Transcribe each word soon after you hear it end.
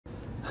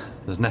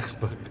This next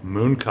book,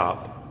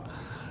 MOONCOP.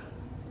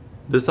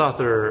 This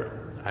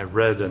author, I've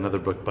read another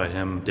book by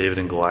him, David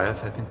and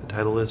Goliath, I think the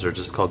title is, or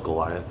just called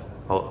Goliath.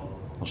 I'll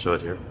show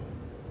it here.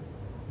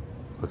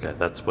 Okay,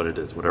 that's what it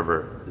is,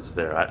 whatever is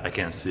there. I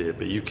can't see it,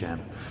 but you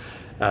can.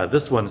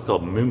 This one is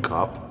called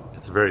MOONCOP.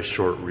 It's a very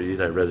short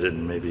read. I read it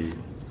in maybe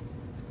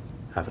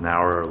half an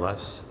hour or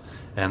less.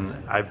 And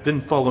I've been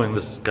following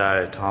this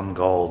guy, Tom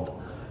Gauld.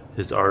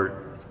 His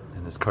art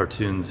and his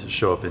cartoons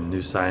show up in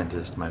New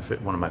Scientist,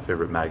 one of my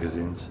favorite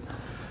magazines.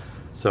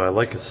 So I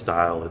like his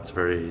style. It's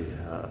very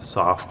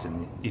soft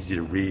and easy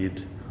to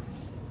read.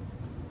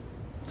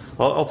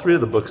 All three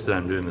of the books that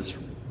I'm doing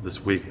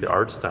this week, the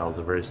art styles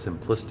are very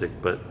simplistic,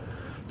 but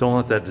don't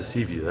let that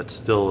deceive you. That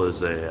still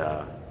is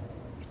a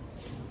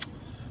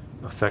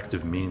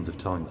effective means of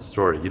telling the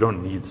story. You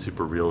don't need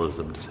super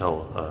realism to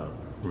tell a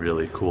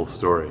really cool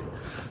story.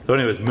 So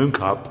anyways,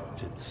 MOONCOP,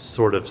 it's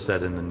sort of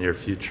set in the near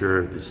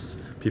future. These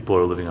people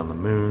are living on the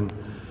moon.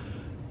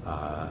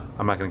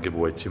 I'm not going to give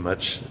away too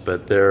much,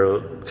 but they're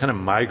kind of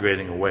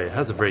migrating away. It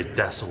has a very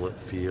desolate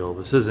feel.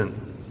 This isn't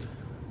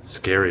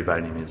scary by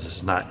any means.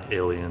 It's not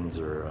Aliens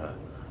or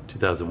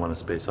 2001: A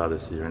Space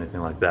Odyssey or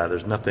anything like that.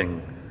 There's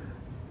nothing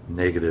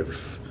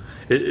negative.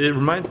 It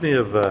reminds me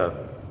of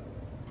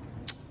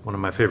one of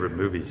my favorite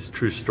movies,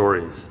 True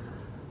Stories,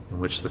 in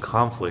which the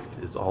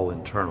conflict is all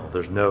internal.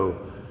 There's no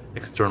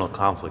external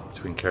conflict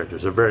between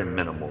characters. They're very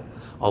minimal.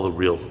 All the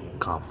real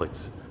conflict,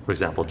 for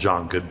example,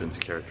 John Goodman's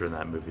character in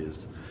that movie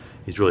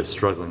he's really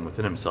struggling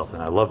within himself,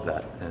 and I love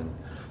that. And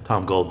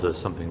Tom Gauld does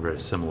something very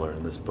similar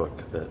in this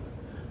book.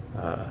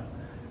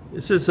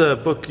 This is a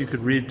book you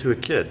could read to a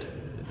kid.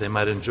 They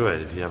might enjoy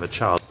it. If you have a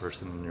child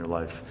person in your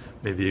life,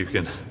 maybe you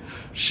can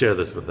share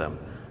this with them.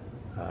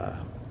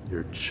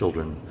 Your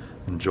children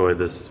enjoy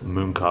this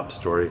MOONCOP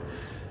story.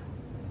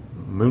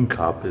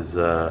 MOONCOP is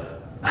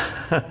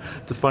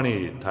it's a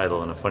funny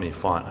title and a funny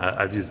font.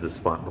 I've used this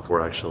font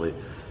before actually,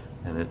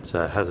 and it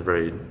has a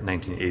very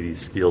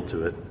 1980s feel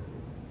to it.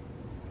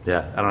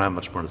 Yeah, I don't have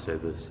much more to say to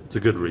this. It's a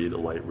good read, a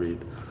light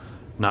read.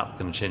 Not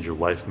going to change your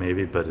life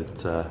maybe, but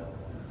it's a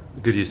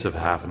good use of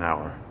half an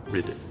hour.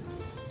 Read it.